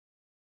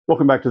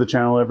Welcome back to the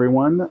channel,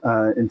 everyone.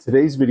 In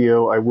today's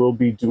video, I will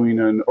be doing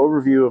an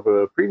overview of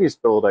a previous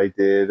build I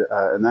did,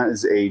 and that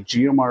is a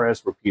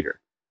GMRS repeater.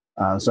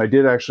 So I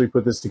did actually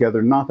put this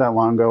together not that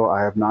long ago.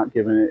 I have not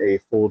given it a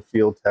full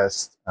field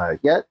test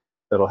yet.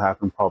 That'll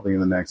happen probably in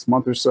the next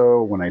month or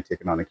so. When I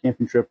take it on a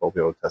camping trip, I'll be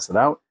able to test it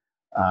out.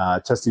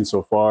 Testing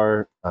so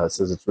far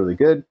says it's really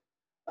good.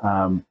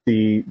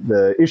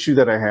 The issue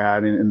that I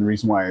had, and the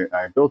reason why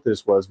I built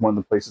this, was one of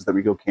the places that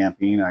we go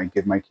camping, I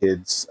give my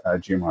kids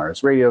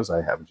GMRS radios.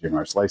 I have a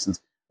GMRS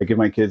license. I give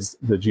my kids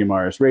the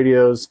GMRS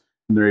radios,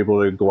 and they're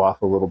able to go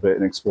off a little bit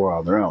and explore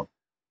on their own.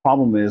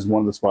 Problem is,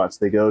 one of the spots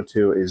they go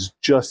to is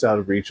just out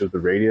of reach of the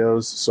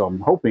radios, so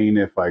I'm hoping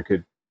if I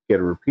could get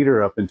a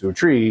repeater up into a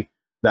tree,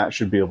 that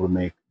should be able to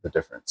make the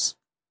difference.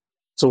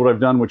 So what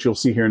I've done, which you'll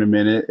see here in a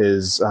minute,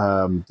 is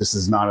this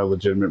is not a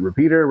legitimate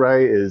repeater,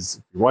 right? If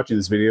you're watching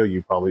this video,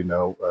 you probably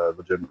know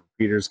legitimate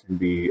repeaters can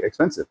be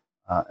expensive.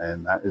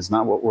 And that is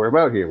not what we're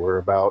about here. We're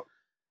about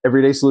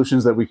everyday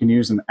solutions that we can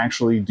use and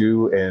actually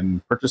do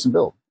and purchase and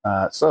build.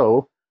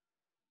 So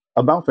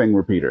a Baofeng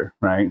repeater,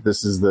 right?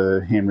 This is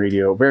the ham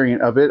radio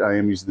variant of it. I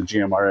am using the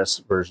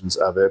GMRS versions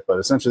of it, but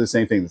essentially the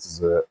same thing. This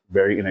is a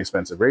very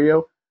inexpensive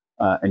radio.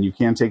 And you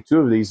can take two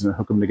of these and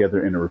hook them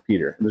together in a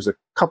repeater. And there's a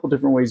couple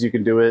different ways you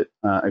can do it.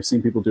 I've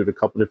seen people do it a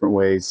couple different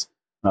ways.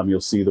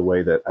 You'll see the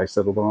way that I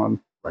settled on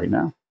right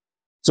now.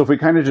 So if we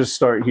kind of just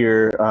start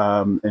here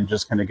and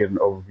just kind of get an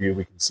overview,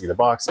 we can see the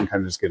box and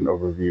kind of just get an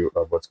overview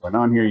of what's going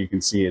on here. You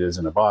can see it is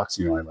in a box.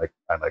 You know,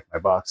 I like my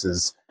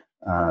boxes.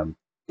 And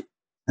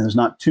there's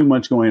not too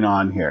much going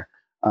on here.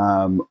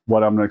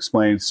 What I'm going to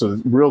explain,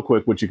 so real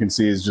quick, what you can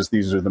see is just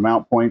these are the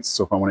mount points.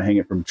 So if I want to hang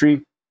it from a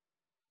tree,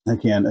 I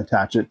can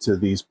attach it to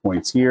these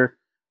points here.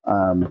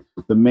 The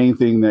main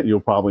thing that you'll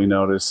probably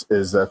notice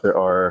is that there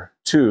are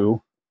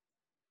two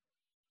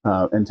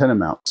antenna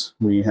mounts.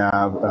 We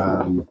have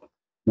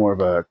more of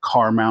a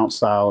car mount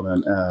style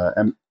than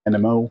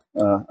NMO,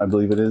 I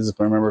believe it is,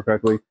 if I remember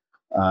correctly,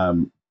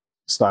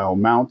 style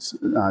mount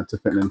to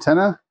fit an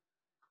antenna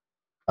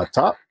up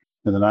top.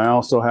 And then I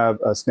also have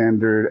a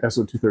standard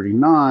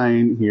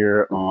SO239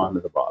 here on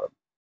the bottom.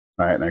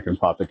 All right, and I can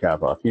pop the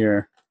cap off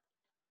here.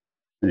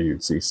 And you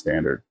can see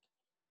standard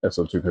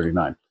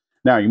SO239.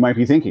 Now, you might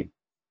be thinking,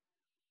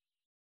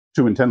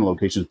 two antenna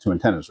locations, two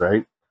antennas,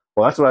 right?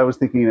 Well, that's what I was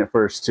thinking at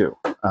first, too.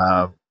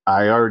 I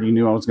already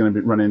knew I was going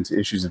to run into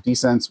issues of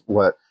desense.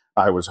 What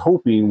I was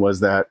hoping was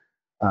that,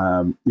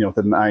 you know, with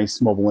a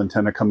nice mobile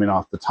antenna coming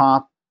off the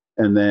top,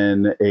 and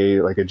then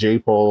like a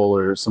J-pole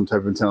or some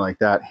type of antenna like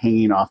that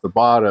hanging off the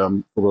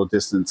bottom a little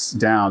distance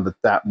down,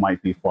 that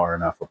might be far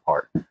enough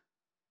apart.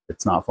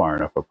 It's not far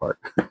enough apart.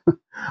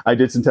 I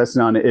did some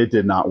testing on it. It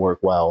did not work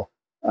well.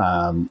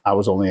 It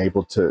was only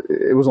able to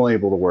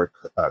work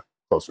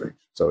close range.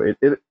 So it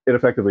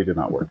effectively did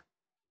not work.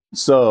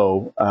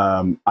 So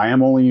I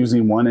am only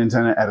using one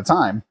antenna at a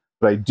time,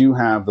 but I do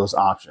have those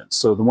options.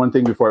 So the one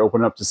thing before I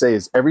open up to say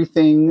is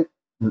everything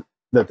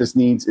that this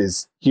needs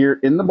is here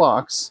in the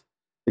box,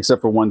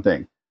 except for one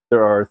thing.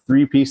 There are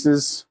three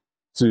pieces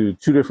to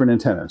two different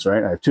antennas,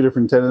 right? I have two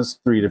different antennas,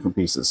 three different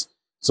pieces.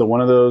 So one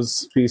of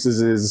those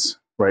pieces is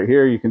right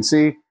here. You can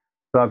see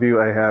top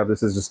view I have,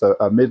 this is just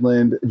a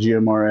Midland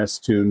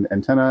GMRS tuned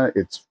antenna.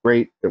 It's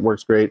great. It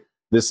works great.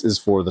 This is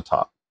for the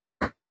top.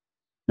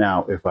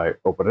 Now, if I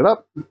open it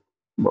up,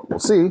 what we'll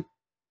see,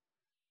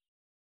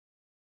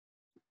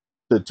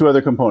 the two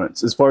other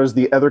components. As far as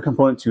the other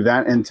component to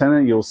that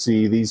antenna, you'll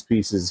see these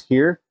pieces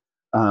here.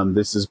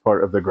 This is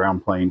part of the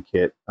ground plane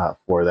kit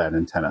for that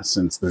antenna.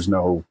 Since there's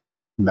no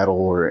metal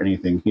or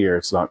anything here,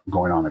 it's not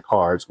going on a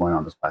car, it's going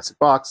on this plastic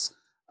box.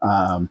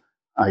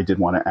 I did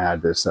want to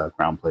add this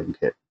ground plane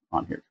kit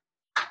on here.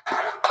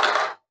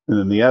 And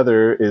then the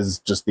other is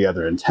just the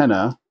other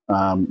antenna,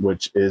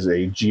 which is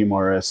a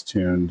GMRS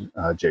tuned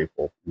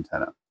J-pole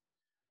antenna.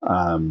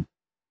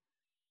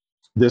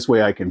 This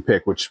way I can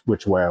pick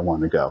which way I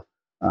want to go.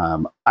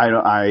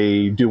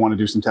 I do want to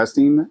do some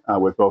testing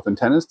with both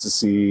antennas to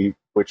see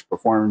which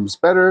performs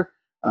better.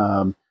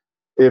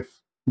 If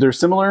they're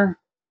similar,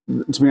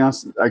 to be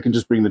honest, I can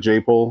just bring the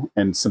J-pole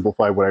and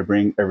simplify what I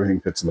bring. Everything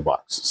fits in the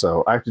box.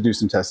 So I have to do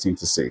some testing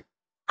to see.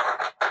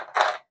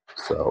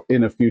 So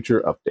in a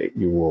future update,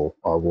 we'll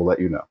let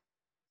you know.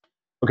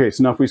 Okay,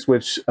 so now if we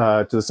switch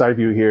to the side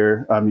view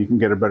here, you can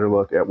get a better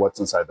look at what's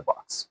inside the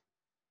box.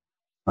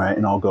 All right,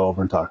 and I'll go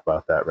over and talk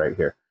about that right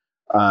here.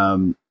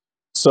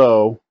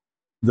 So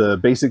the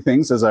basic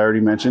things, as I already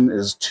mentioned,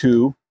 is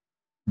two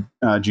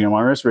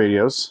GMRS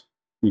radios.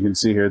 You can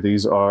see here,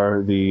 these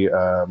are the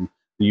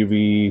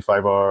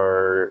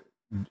UV5R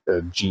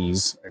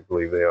Gs, I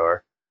believe they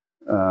are.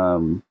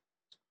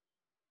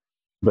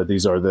 But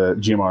these are the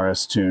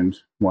GMRS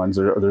tuned ones.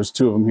 There's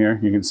two of them here.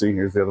 You can see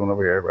here's the other one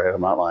over here, right?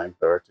 I'm not lying.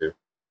 There are two.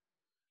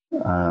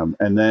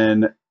 And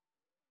then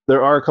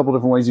there are a couple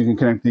different ways you can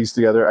connect these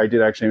together. I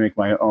did actually make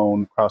my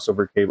own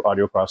crossover cable,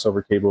 audio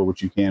crossover cable,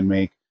 which you can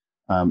make.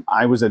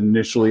 I was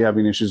initially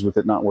having issues with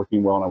it not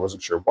working well, and I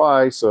wasn't sure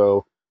why.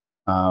 So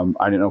I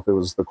didn't know if it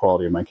was the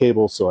quality of my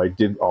cable. So I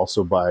did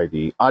also buy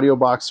the audio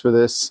box for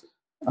this.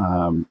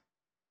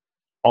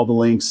 All the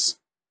links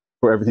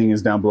for everything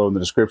is down below in the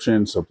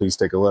description, so please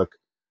take a look.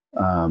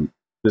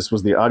 This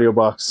was the audio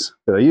box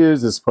that I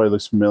used. This probably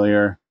looks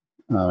familiar.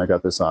 I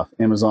got this off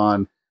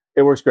Amazon.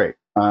 It works great.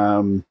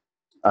 I'm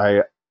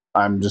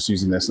just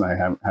using this, and I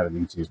haven't had a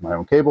need to use my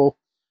own cable.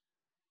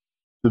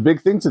 The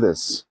big thing to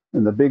this,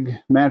 and the big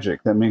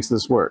magic that makes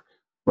this work,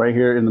 right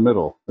here in the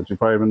middle, that you've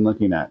probably been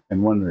looking at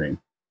and wondering,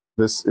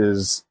 this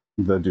is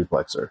the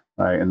duplexer,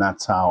 right? And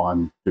that's how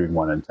I'm doing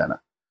one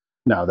antenna.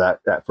 Now that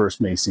at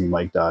first may seem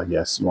like,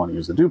 yes, you want to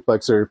use the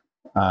duplexer.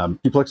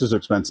 Duplexers are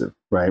expensive,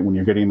 right? When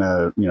you're getting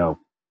a,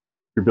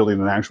 you're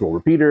building an actual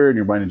repeater and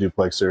you're buying a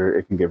duplexer,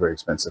 it can get very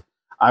expensive.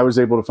 I was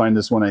able to find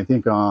this one, I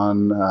think,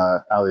 on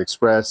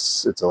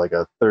AliExpress. It's like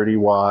a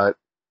 30-watt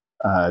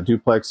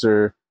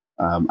duplexer.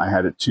 I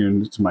had it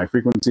tuned to my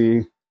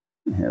frequency.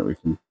 Here, we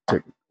can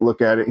take a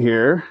look at it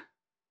here.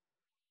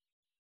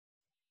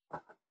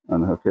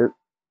 Unhook it.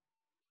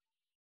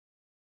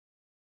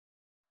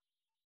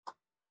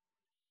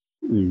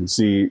 You can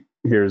see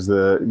here's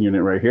the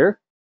unit right here.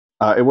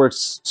 It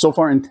works so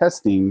far in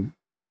testing.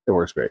 It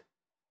works great.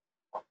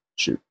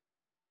 Shoot.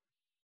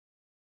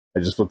 I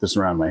just flipped this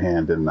around my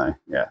hand, didn't I?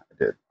 Yeah, I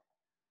did.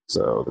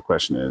 So the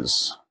question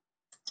is,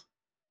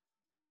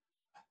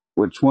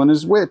 which one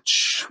is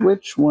which?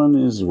 Which one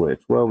is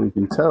which? Well, we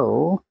can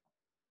tell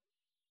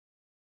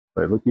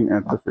by looking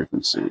at the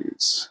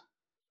frequencies.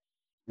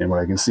 And what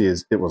I can see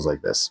is it was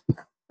like this.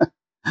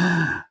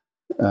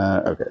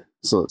 Okay,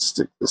 so let's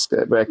stick this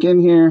guy back in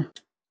here.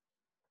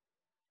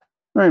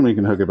 All right, and we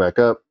can hook it back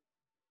up.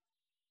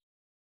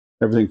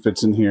 Everything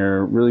fits in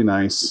here really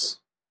nice.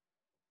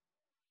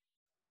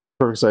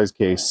 Perfect size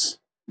case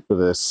for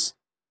this.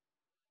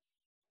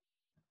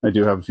 I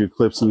do have a few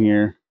clips in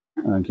here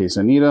in case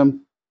I need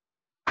them.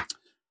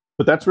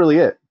 But that's really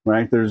it,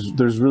 right?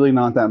 There's really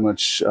not that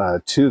much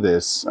to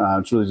this.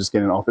 It's really just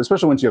getting it off,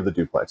 especially once you have the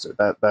duplexer.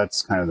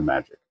 That's kind of the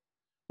magic.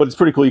 But it's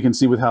pretty cool. You can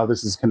see with how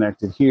this is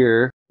connected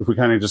here. If we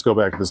kind of just go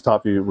back to this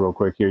top view real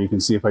quick here, you can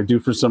see if I do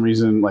for some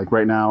reason, like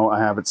right now, I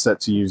have it set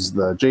to use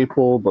the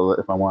J-pole, but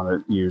if I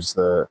want to use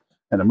the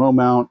NMO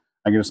mount,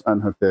 I can just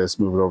unhook this,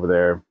 move it over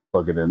there,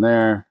 plug it in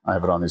there. I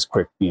have it on these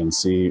quick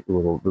BNC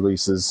little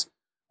releases,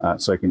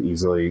 so I can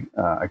easily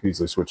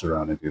switch it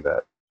around and do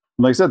that.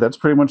 And like I said, that's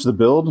pretty much the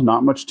build.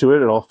 Not much to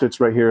it. It all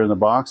fits right here in the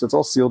box. It's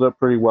all sealed up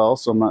pretty well,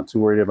 so I'm not too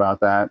worried about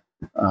that.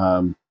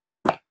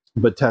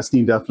 But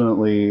testing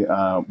definitely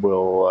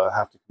will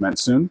have to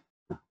commence soon.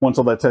 Once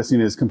all that testing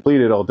is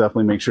completed, I'll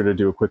definitely make sure to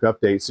do a quick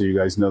update so you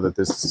guys know that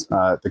this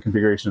the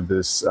configuration of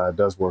this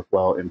does work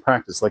well in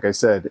practice. Like I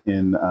said,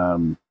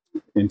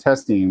 in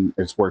testing,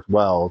 it's worked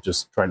well.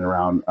 Just trying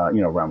around,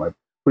 around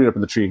putting it up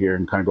in the tree here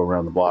and kind of go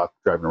around the block,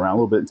 driving around a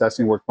little bit. In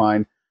testing worked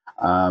fine,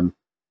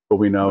 but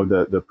we know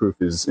that the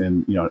proof is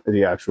in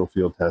the actual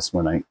field test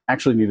when I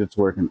actually need it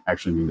to work and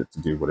actually need it to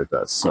do what it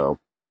does. So,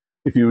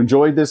 if you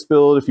enjoyed this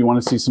build, if you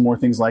want to see some more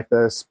things like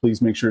this,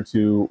 please make sure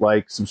to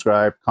like,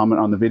 subscribe, comment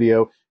on the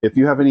video. If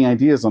you have any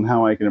ideas on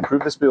how I can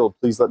improve this build,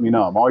 please let me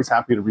know. I'm always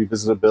happy to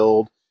revisit a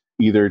build,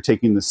 either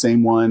taking the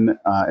same one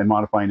and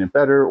modifying it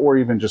better, or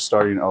even just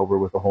starting over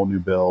with a whole new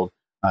build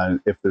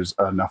if there's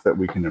enough that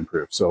we can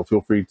improve. So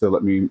feel free to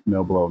let me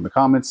know below in the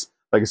comments.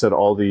 Like I said,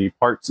 all the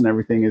parts and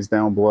everything is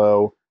down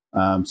below.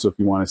 So if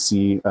you want to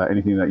see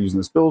anything that I use in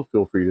this build,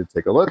 feel free to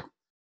take a look.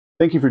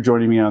 Thank you for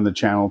joining me on the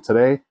channel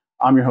today.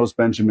 I'm your host,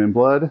 Benjamin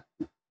Blood.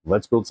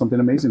 Let's build something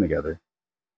amazing together.